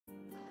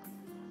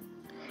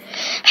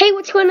Hey,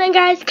 what's going on,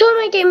 guys?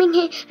 Killer Gaming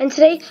here, and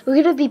today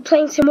we're going to be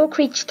playing some more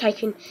Creature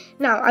Tycoon.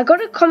 Now, I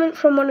got a comment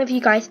from one of you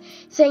guys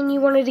saying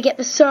you wanted to get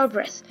the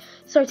Cerberus.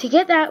 So to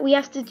get that, we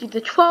have to do the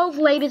 12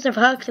 Labours of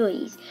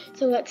Hercules.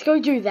 So let's go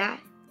do that.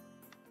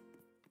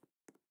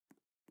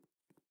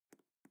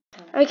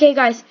 Okay,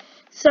 guys.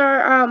 So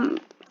to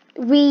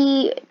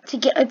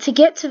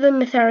get to the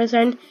Mythera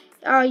Zone,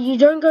 you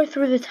don't go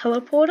through the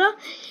teleporter.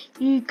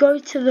 You go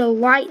to the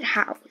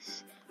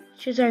lighthouse,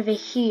 which is over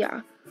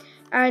here.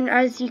 And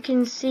as you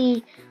can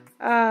see,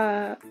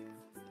 in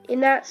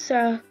that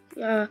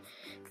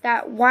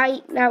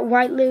white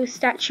little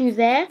statue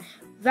there,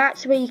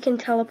 that's where you can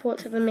teleport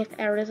to the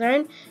Mythera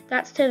Zone.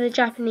 That's to the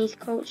Japanese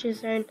culture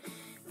zone.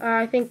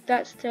 I think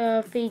that's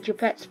to feed your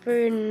pets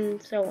food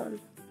and so on.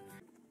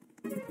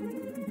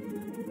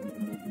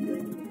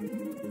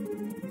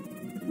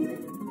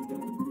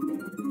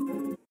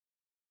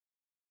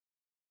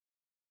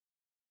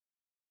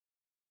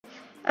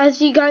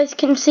 As you guys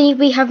can see,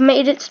 we have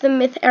made it to the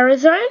Mythera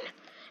Zone.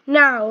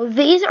 Now,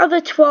 these are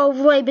the 12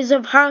 Labours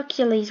of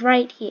Hercules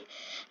right here.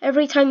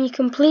 Every time you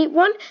complete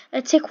one,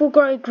 a tick will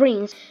grow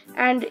green.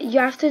 And you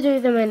have to do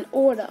them in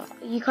order.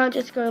 You can't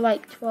just go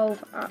like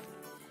 12 up.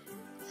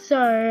 So,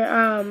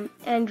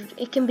 and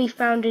it can be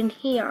found in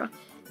here.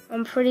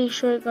 I'm pretty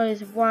sure it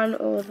goes 1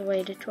 all the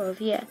way to 12,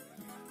 yeah.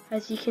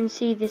 As you can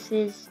see, this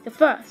is the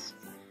first.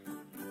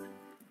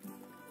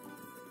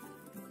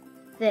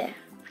 There.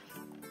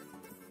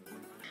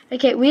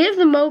 Okay, we have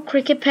the mole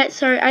cricket pet,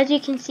 so as you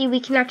can see, we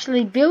can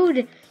actually build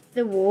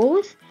the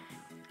walls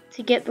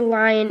to get the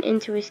lion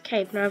into his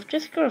cave. Now, I've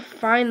just got to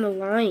find the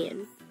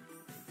lion.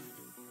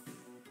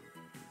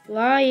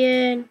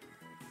 Lion,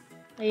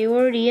 are you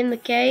already in the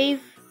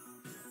cave?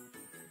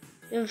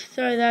 If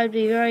so, that would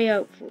be very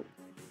helpful.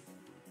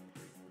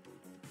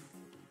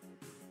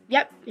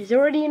 Yep, he's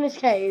already in his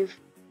cave.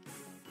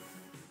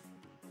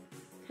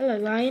 Hello,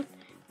 lion.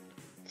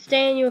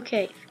 Stay in your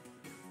cave.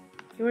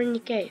 You're in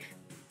your cave.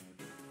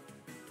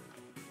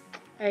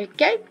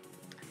 Okay,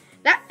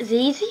 that was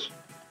easy.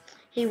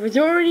 He was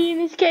already in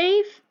his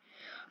cave.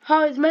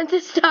 I was meant to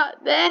start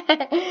there.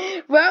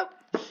 Well,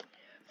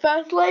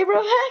 first Labour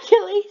of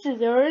Hercules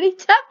is already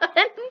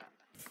done.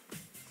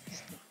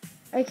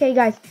 Okay,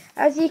 guys,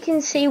 as you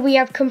can see, we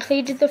have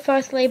completed the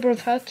first Labour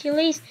of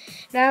Hercules.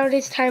 Now it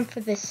is time for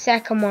the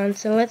second one,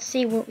 so let's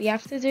see what we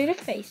have to do to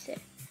face it.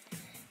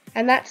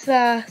 And that's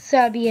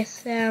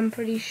Cerberus, I'm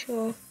pretty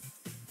sure.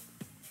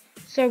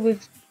 So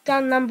we've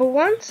done number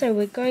 1, so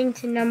we're going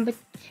to number 2.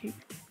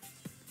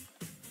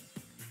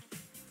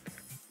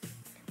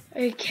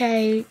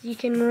 Okay, you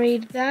can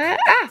read that.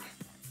 Ah!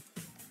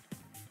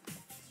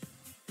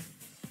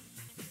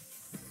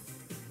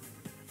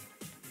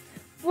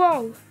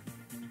 Whoa!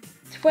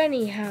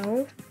 20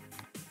 health.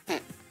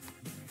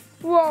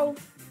 Whoa!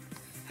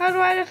 How do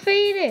I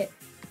defeat it?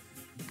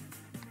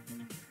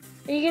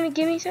 Are you gonna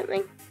give me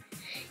something?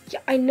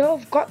 Yeah, I know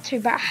I've got to,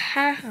 but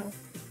how?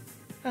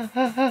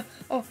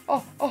 Oh.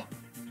 What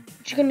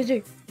you gonna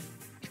do?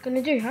 What you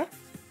gonna do, huh?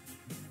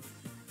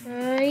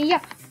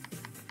 Yeah.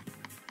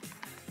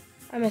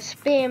 I'm a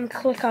spam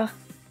clicker.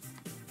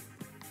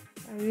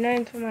 I'm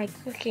known for my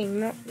clicking,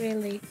 not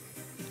really.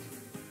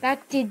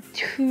 That did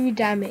 2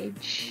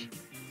 damage.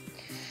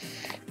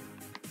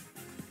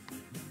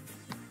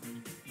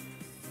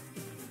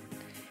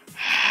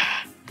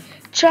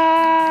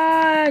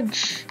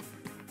 Charge!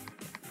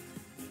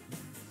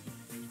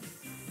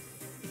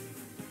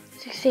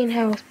 16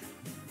 health.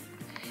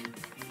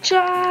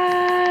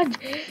 Charge!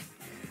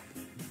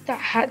 That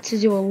had to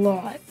do a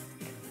lot.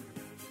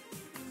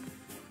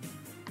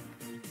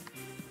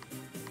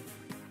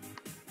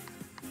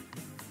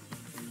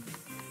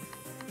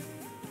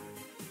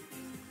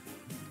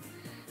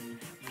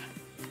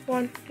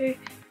 One, two.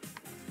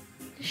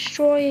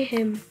 Destroy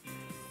him.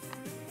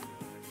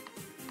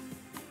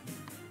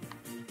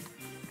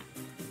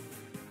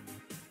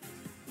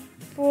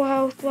 Four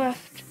health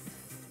left.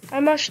 I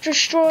must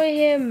destroy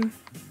him.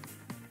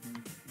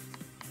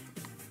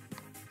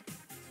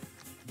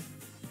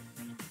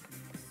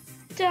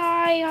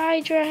 Die,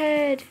 Hydra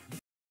head!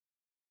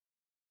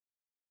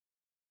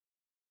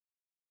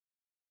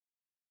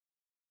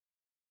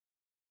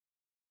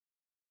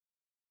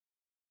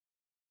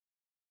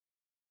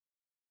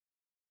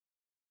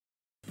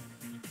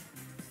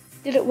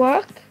 Did it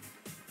work?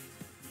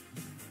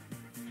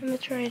 I'm gonna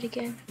try it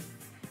again.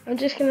 I'm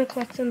just gonna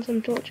collect some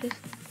torches.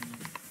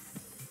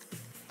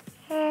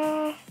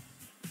 I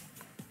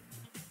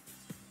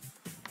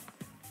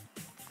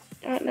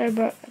don't know,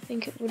 but I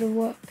think it would have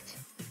worked.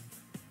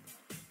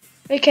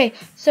 Okay,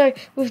 so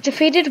we've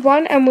defeated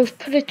one and we've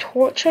put a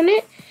torch on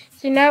it,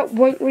 so now it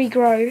won't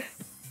regrow.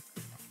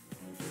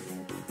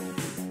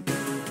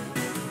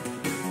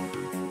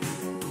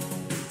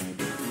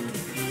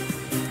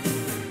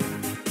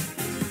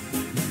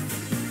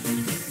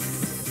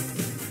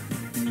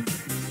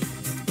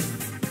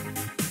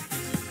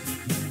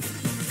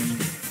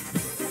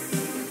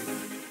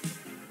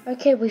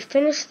 Okay, we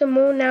finished them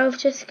all. Now I've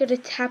just got to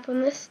tap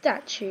on the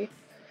statue.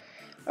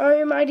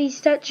 Oh, mighty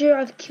statue,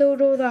 I've killed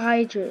all the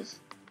hydras.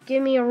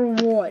 Give me a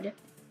reward.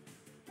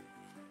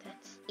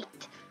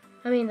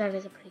 I mean, that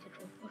is a pretty good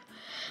drawing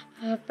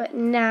board. But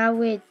now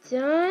we're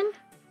done.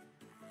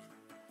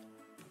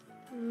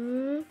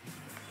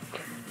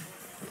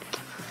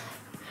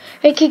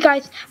 Okay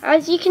guys,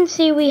 as you can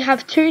see we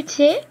have 2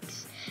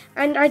 ticks,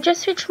 and I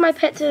just switched my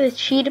pet to the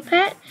cheetah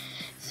pet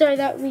so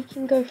that we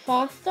can go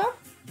faster.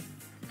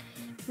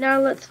 Now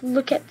let's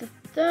look at the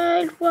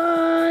 3rd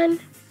one.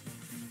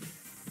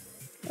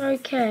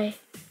 Okay.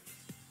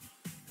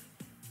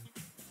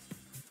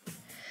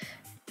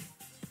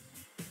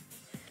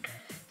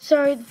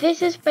 So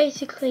this is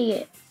basically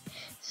it.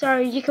 So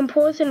you can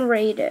pause and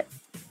read it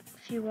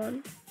if you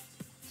want.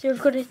 So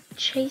we've got to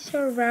chase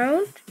her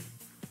around.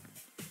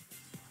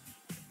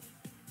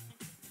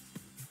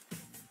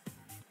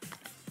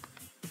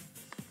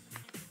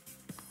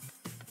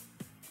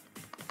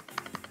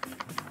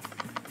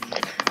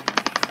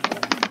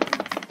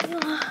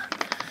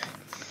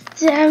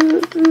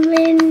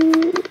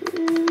 Stamina.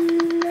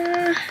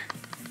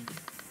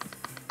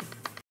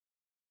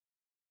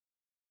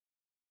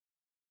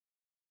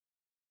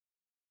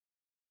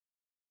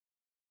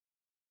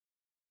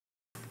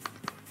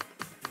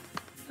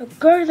 Oh,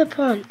 go to the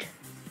pond.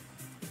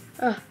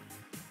 Oh.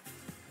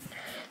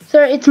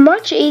 So it's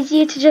much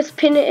easier to just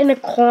pin it in a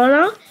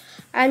corner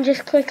and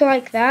just click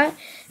like that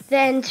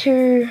than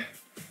to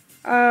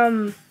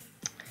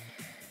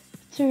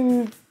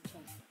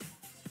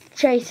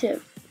chase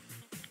it.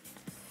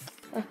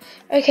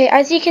 Okay,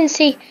 as you can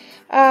see,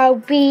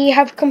 we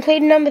have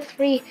completed number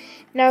 3.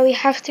 Now we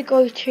have to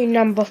go to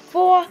number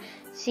 4,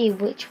 see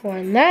which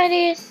one that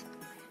is.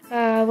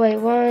 Wait,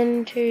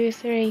 1, 2,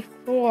 3,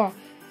 4.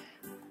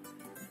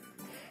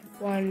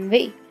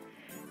 1B.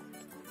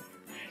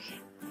 Okay.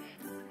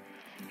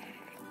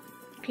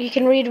 You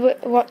can read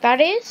what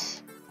that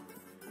is.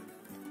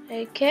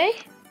 Okay.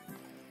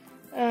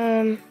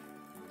 Whoa.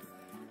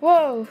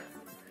 Whoa,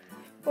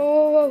 whoa,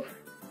 whoa.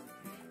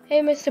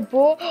 Hey, Mr.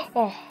 Boar.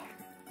 Oh.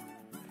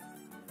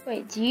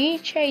 Wait, do you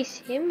chase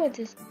him or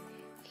does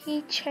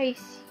he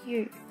chase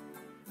you?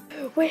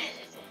 Wait.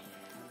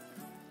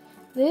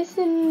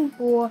 Listen,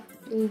 Boar.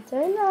 You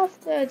don't have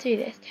to do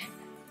this.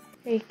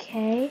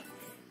 Okay.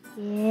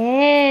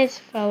 Yes,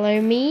 follow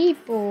me,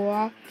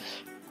 Boar.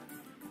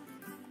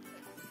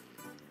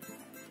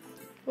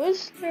 Where's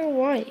Snow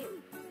White?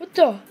 What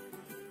the?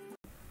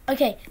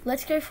 Okay,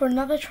 let's go for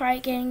another try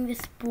at getting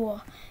this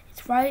boar.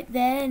 It's right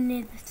there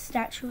near the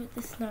statue with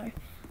the snow.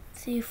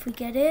 Let's see if we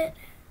get it.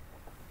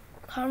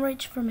 Can't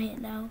reach from here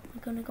now.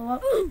 We're gonna go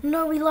up.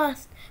 No, we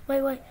lost.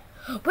 Wait, wait.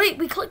 Wait,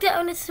 we clicked it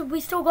and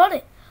we still got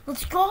it.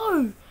 Let's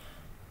go.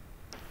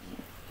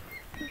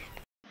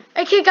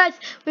 Okay guys,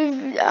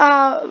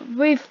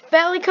 we've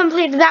barely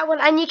completed that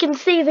one and you can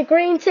see the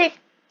green tick.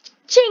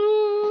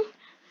 Ching!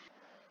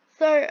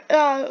 So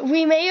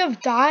we may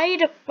have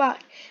died,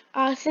 but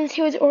since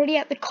he was already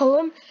at the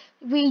column,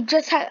 we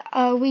just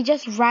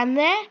ran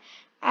there,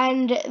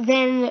 and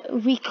then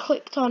we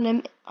clicked on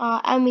him,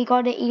 and we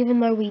got it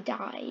even though we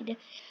died.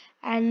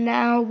 And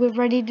now we're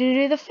ready to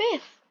do the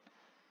 5th.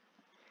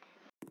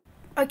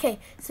 Okay,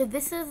 so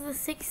this is the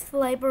 6th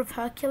Labour of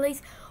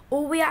Hercules.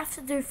 All we have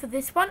to do for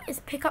this one is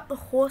pick up the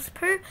horse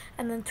poo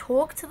and then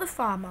talk to the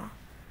farmer.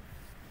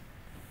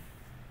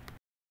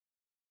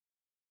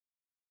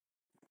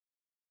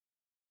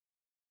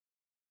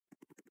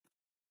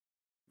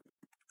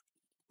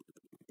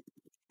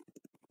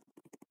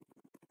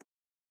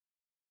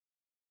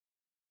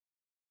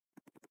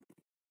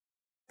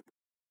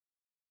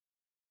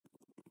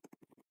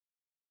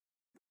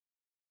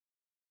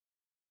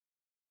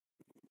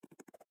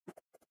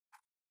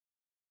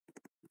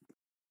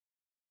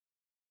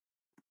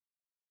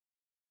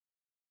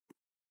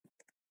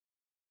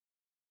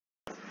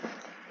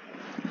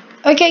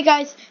 Okay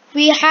guys,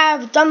 we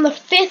have done the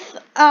 5th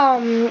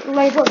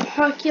Labour of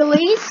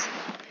Hercules.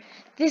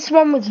 This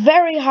one was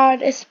very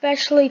hard,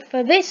 especially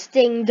for this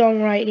ding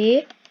dong right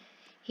here.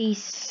 He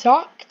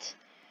sucked.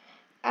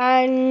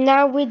 And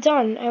now we're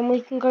done and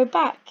we can go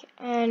back.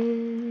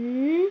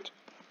 And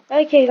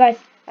okay guys,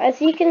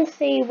 as you can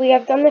see we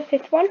have done the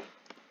 5th one.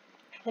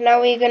 And now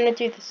we're going to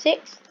do the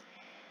 6th.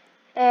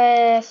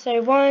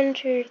 So 1,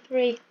 2,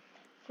 3,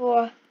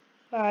 4,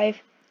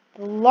 5.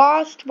 The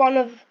last one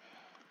of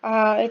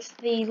it's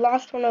the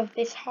last one of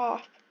this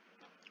half.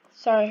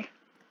 So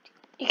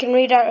you can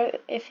read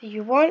out if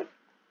you want.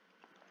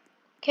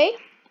 Okay.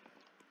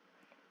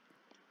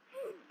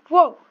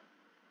 Whoa.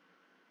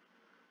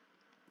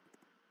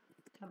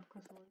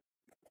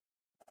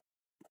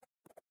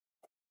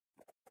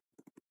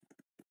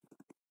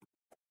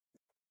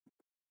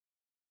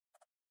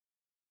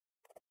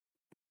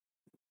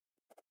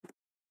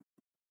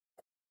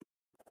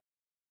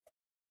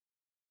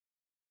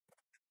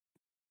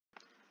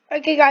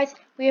 Okay guys,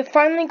 we have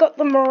finally got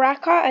the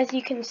maraca, as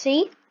you can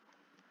see.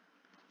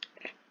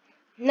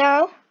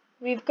 Now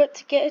we've got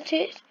to get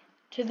it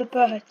to the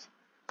birds.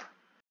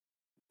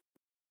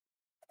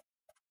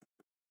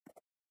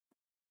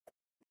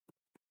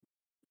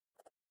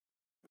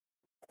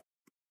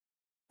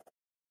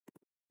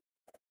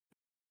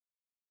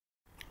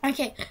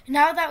 Okay,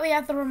 now that we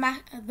have the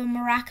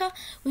maraca,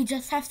 we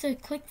just have to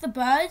click the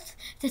birds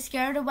to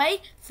scare it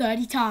away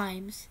 30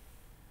 times.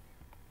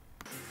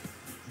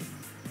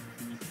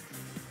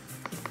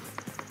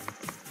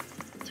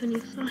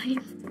 25.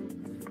 You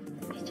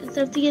just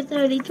have to get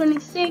 30.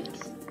 26.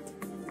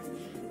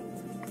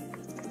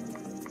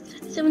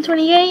 27,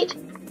 28.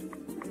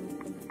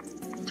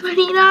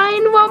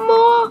 29. One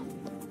more.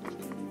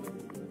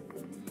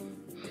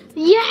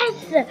 Yes!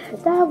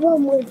 That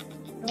one was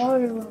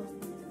so.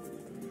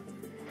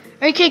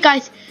 Okay,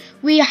 guys,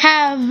 we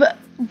have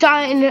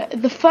done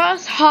the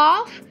first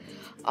half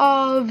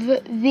of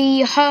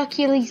the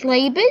Hercules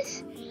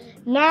Labours.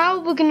 Now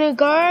we're gonna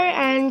go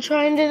and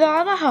try and do the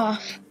other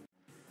half.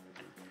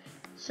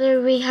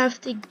 So we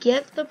have to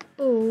get the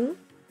ball.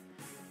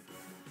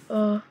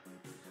 Oh,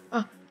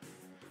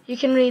 you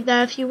can read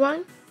that if you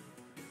want.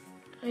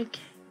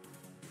 Okay.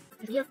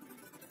 Yep.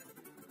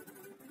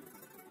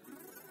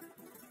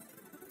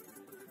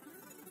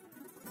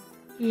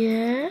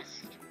 Yes.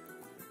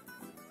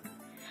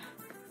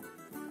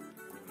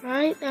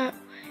 Right that way.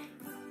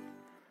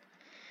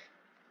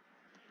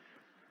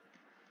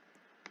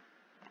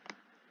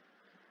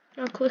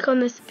 Now click on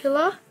this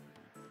pillar.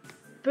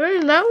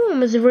 Boom, that one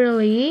was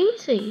really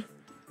easy.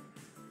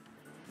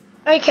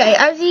 Okay,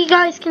 as you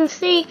guys can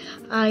see,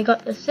 I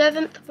got the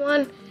 7th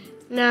one.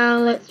 Now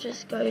let's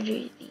just go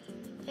do the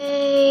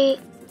 8th.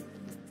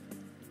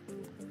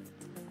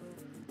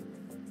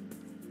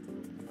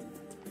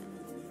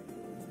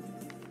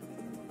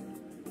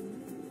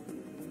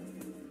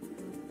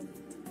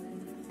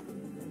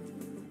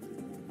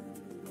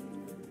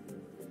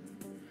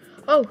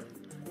 Oh,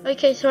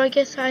 okay, so I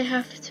guess I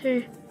have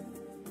to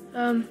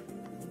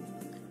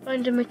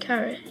find him a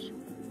carrot.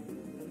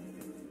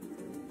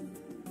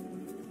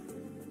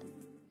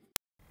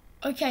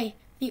 Okay,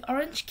 the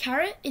orange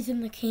carrot is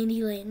in the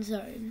Candyland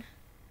zone.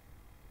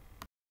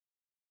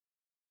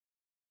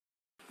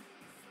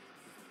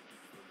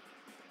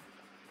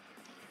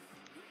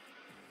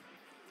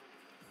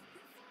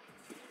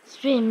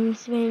 Swim,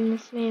 swim,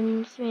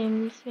 swim,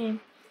 swim,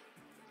 swim.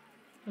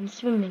 I'm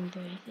swimming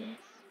through this.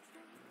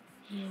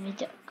 Here we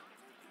go.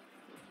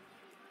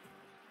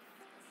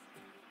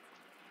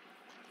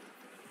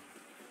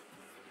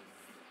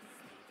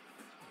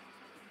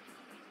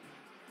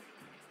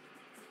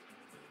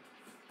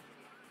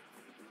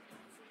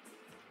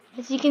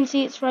 As you can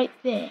see, it's right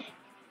there.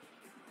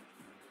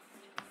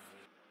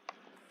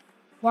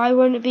 Why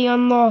won't it be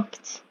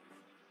unlocked?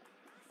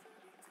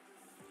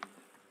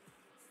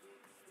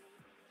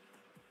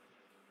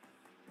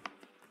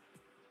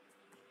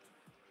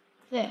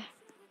 There.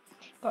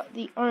 Got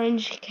the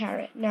orange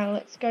carrot. Now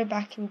let's go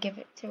back and give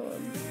it to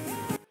him.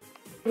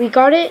 We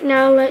got it.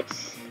 Now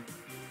let's...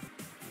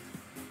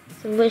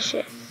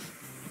 Delicious.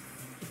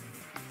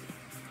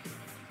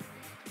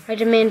 I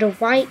demand a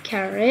white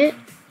carrot.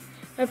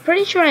 I'm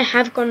pretty sure I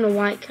have gotten a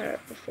white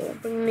carrot before.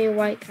 Bring me a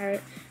white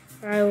carrot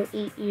or I will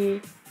eat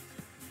you.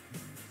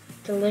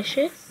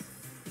 Delicious.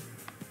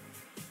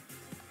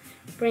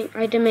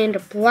 I demand a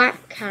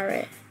black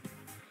carrot.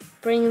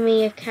 Bring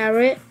me a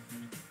carrot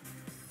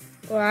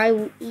or I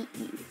will eat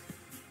you.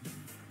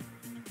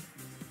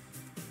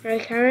 No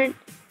carrot?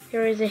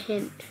 Here is a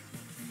hint.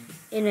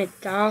 In a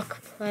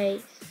dark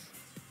place.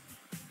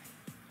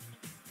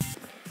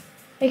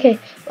 Okay,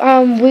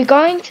 we're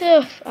going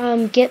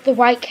to get the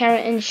white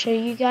carrot and show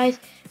you guys,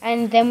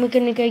 and then we're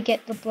going to go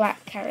get the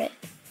black carrot.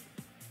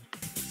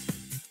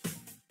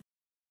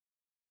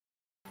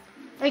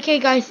 Okay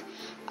guys,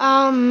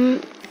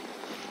 the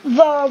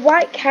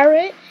white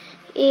carrot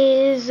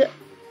is...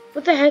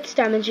 What the heck's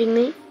damaging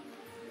me?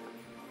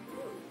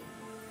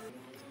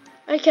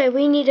 Okay,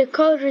 we need a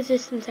cold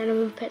resistance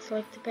animal, pet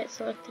selector, pet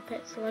selector,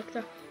 pet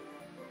selector.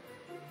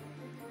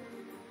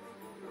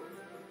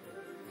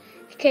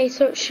 Okay,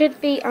 so it should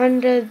be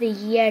under the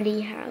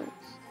Yeti house.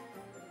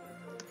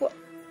 What?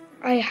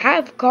 I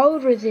have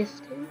cold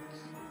resistance.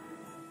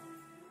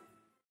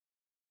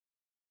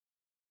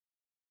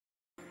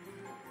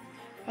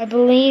 I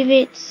believe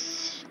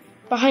it's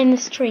behind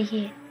this tree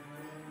here.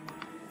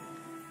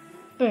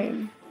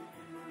 Boom.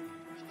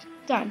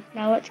 Done.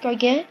 Now let's go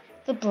get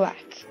the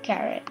black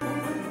carrot.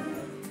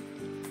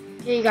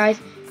 Okay guys,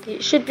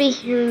 it should be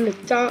here in the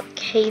dark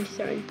cave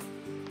zone.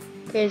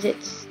 Because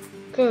it's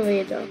clearly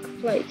a dark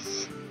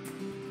place.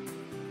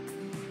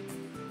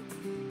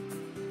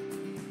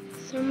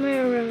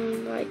 Somewhere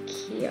around like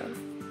here.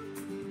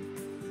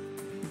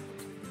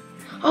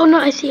 Oh no,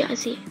 I see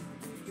it.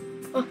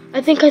 Oh, I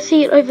think I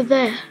see it over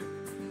there.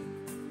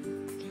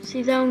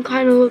 See, that one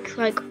kind of looks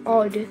like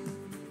odd.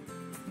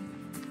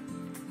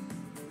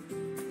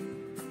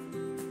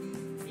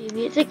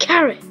 Maybe it's a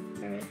carrot.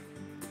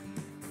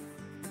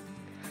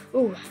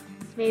 Oh,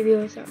 maybe it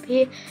was up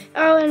here.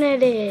 Oh, and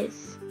it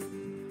is.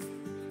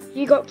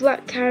 You got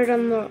black carrot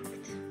unlocked.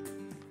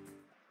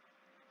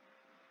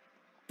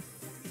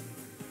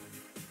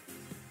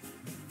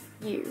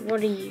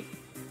 What are you?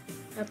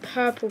 A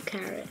purple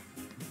carrot.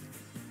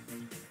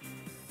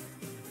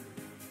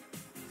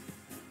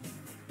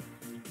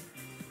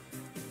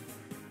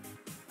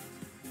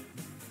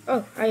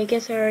 Oh, I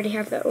guess I already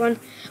have that one,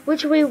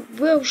 which we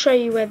will show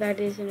you where that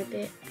is in a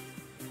bit.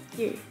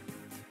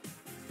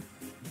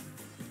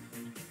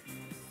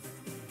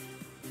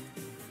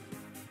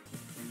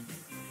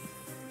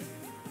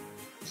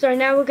 So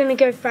now we're going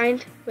to go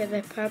find where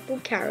the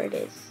purple carrot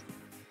is.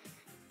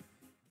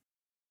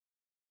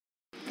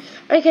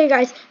 Okay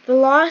guys, the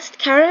last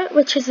carrot,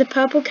 which is the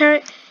purple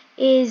carrot,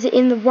 is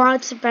in the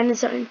wild savannah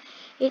zone.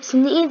 It's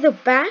near the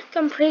back.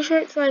 I'm pretty sure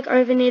it's like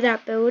over near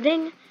that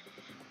building.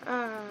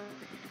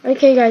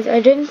 Okay guys,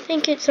 I don't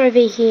think it's over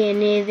here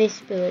near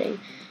this building.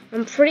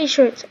 I'm pretty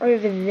sure it's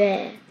over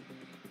there.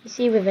 You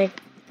see where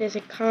there's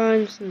a car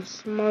and some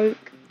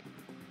smoke.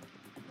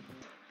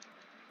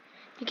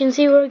 You can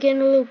see we're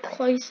getting a little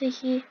closer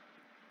here.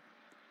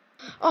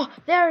 Oh,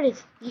 there it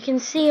is. You can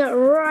see it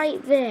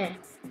right there.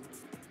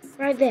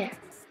 Right there.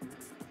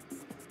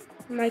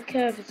 My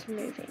curve is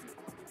moving.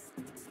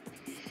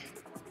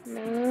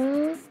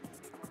 Now,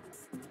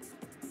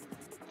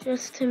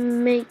 just to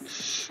make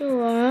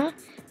sure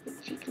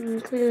that you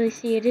can clearly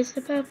see it is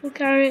the purple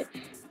carrot,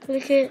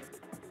 click it.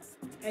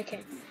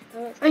 Okay.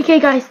 Okay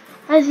guys,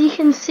 as you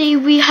can see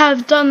we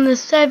have done the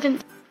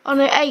 7th, oh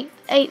no,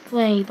 8th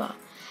labour.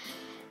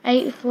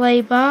 8th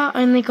labour,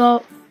 only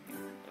got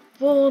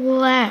 4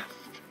 left.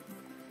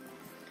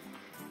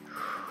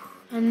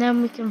 And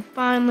then we can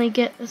finally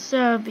get the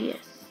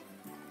Cerberus,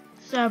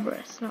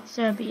 not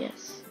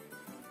Cerberus.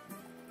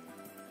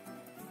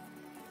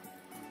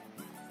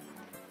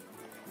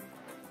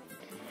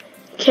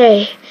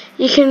 Okay,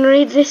 you can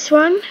read this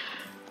one.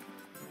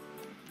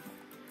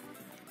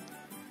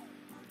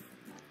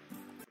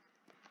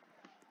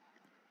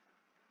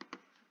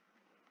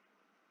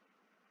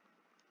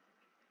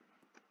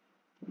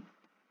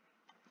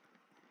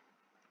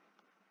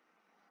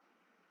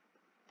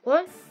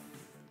 What?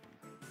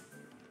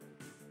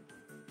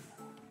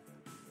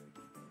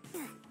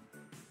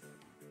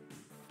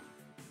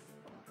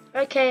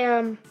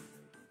 Okay,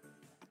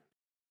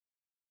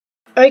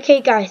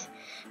 okay guys,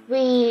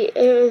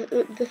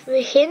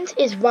 the hint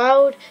is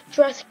Wild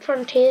Jurassic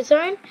Frontier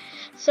Zone,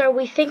 so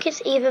we think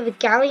it's either the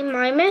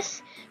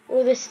Gallimimus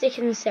or the stick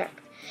insect.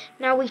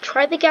 Now we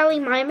tried the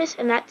Gallimimus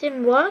and that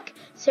didn't work,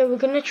 so we're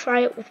going to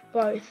try it with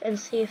both and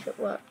see if it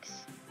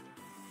works.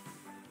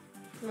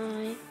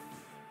 Let's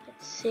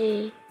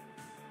see.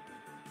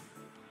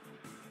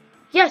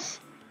 Yes!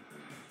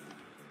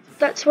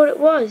 That's what it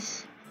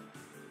was.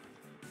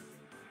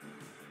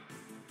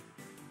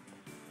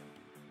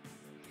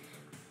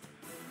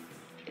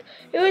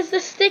 It was the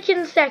stick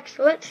insects.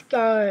 Let's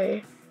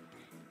go.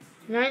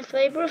 9th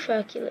Labour of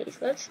Hercules.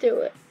 Let's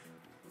do it.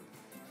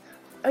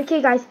 Okay,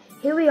 guys.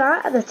 Here we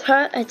are at the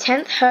 10th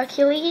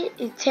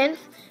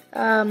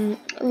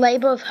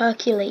Labour of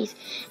Hercules.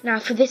 Now,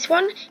 for this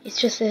one, it's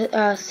just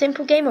a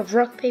simple game of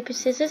rock, paper,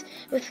 scissors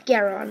with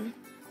Garon.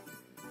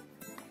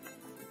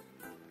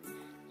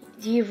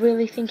 Do you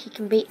really think he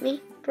can beat me?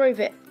 Prove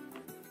it.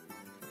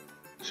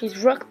 Choose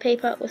rock,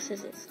 paper, or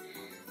scissors.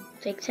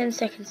 Take 10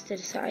 seconds to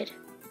decide.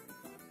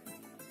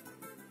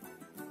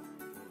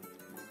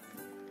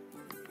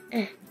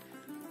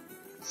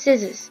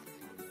 Scissors.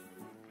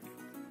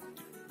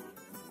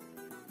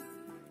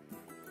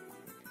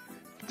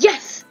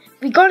 Yes!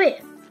 We got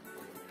it!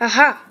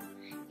 Aha!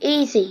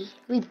 Easy.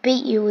 We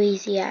beat you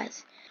easy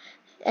as.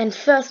 And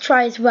first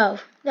try as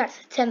well. That's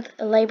the 10th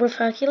Labour of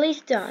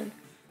Hercules done.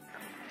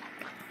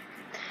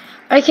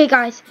 Okay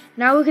guys,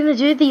 now we're going to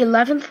do the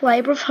 11th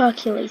Labour of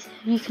Hercules.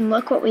 You can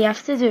look what we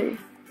have to do.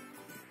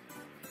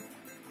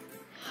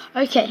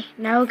 Okay,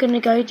 now we're going to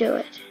go do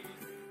it.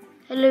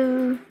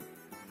 Hello.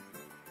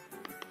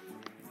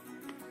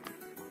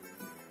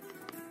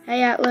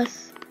 Hey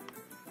Atlas.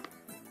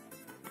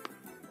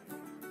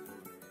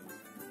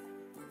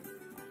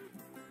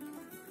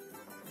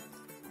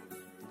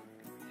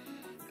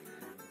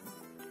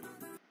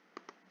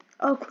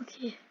 Oh, click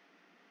here.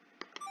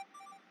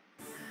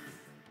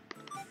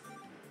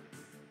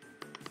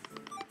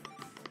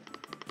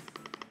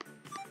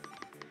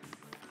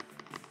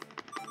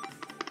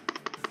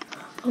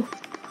 Oh.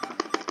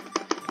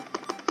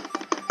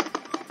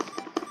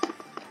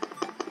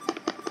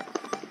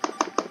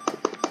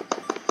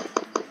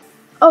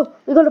 Oh,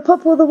 we gotta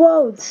pop all the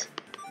worlds.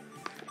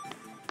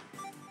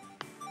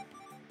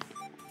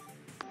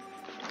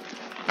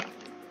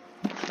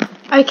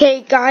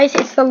 Okay, guys,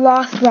 it's the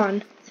last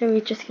one. So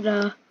we're just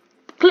gonna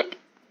click.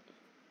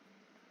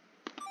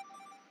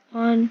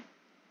 1,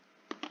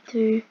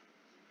 2,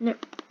 no,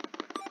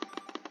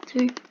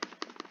 2,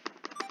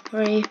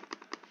 3,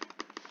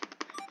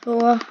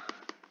 4,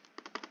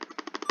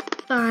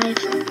 5,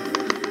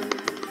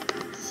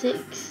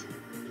 6.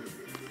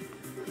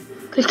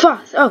 Click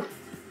fast. Oh,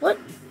 what?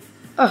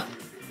 Oh,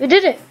 we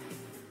did it.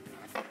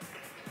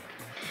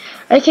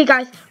 Okay,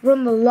 guys, we're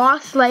on the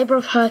last Labour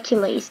of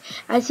Hercules.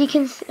 As you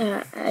can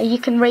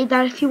read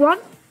that if you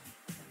want.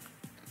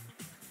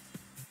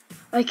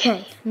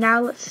 Okay,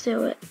 now let's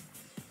do it.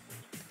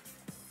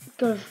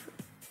 Just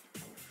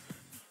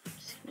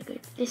gonna go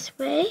this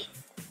way.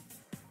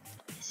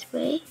 This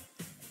way.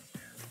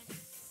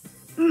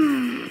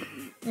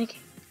 Okay.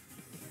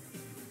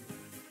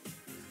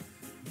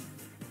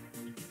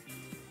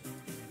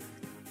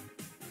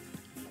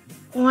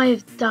 Oh, I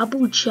have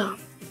double jump.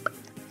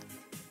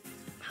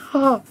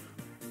 Oh.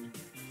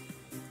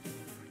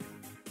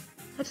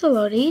 That's a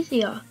lot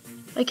easier.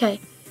 Okay.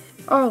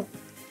 Oh.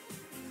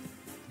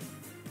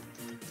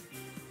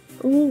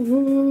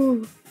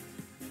 Ooh.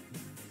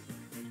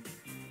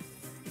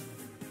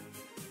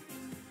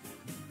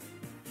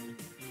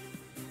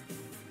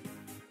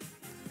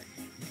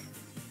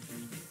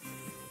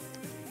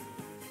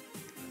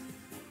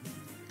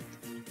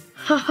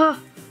 Haha.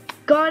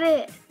 Got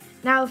it.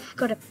 Now I've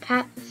got to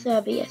pat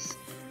Cerberus.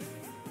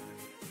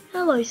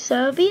 Hello,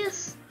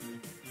 Cerberus.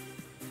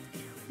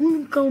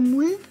 Wanna come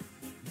with?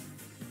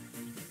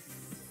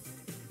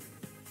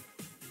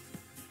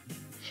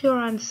 Sure,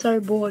 I'm so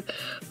bored.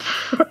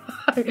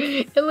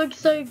 It looks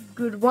so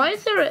good. Why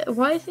is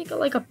it got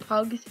like a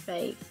pug's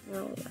face?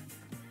 No.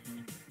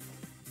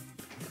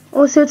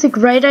 Also, it's a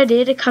great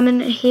idea to come in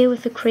here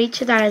with a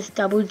creature that has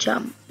double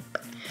jump.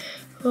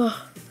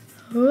 Oh.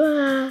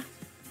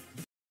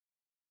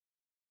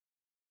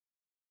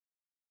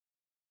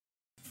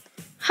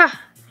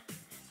 Ha!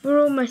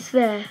 We're almost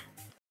there.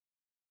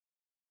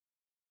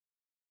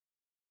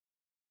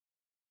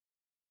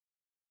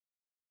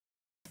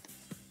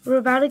 We're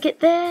about to get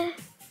there.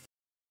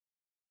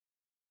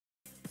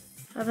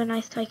 Have a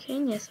nice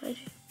Tycoon? Yes, I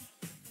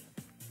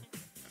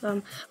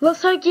do. Labours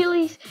of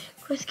Hercules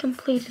quest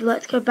completed.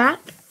 Let's go back.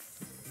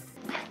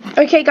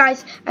 Okay,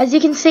 guys, as you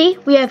can see,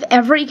 we have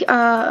every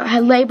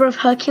Labour of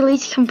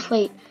Hercules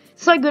complete.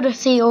 So good to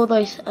see all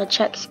those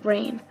checks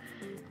green.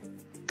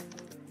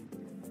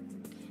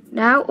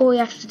 Now all we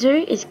have to do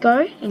is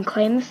go and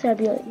claim the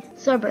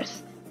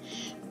Cerberus.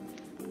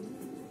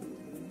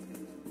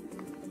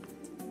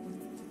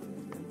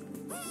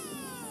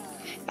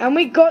 And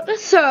we got the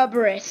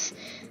Cerberus.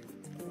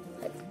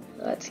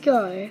 Let's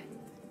go.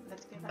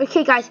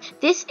 Okay, guys,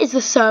 this is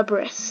the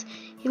Cerberus.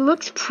 He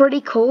looks pretty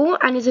cool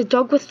and is a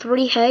dog with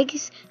 3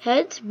 heads.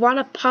 One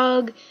a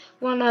pug,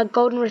 one a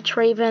golden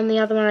retriever, and the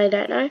other one I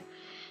don't know.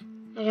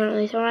 I don't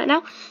really know right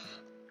now.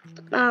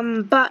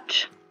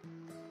 But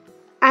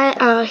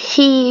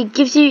he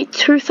gives you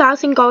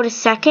 2,000 gold a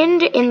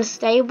second in the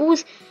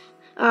stables,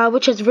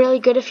 which is really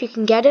good if you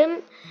can get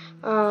him.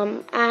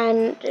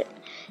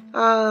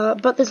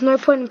 But there's no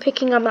point in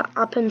picking him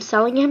up and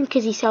selling him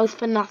because he sells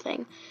for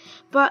nothing.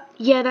 But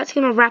yeah, that's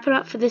going to wrap it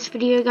up for this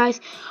video,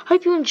 guys.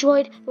 Hope you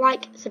enjoyed.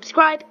 Like,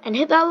 subscribe, and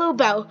hit that little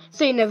bell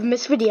so you never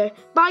miss a video.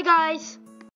 Bye, guys!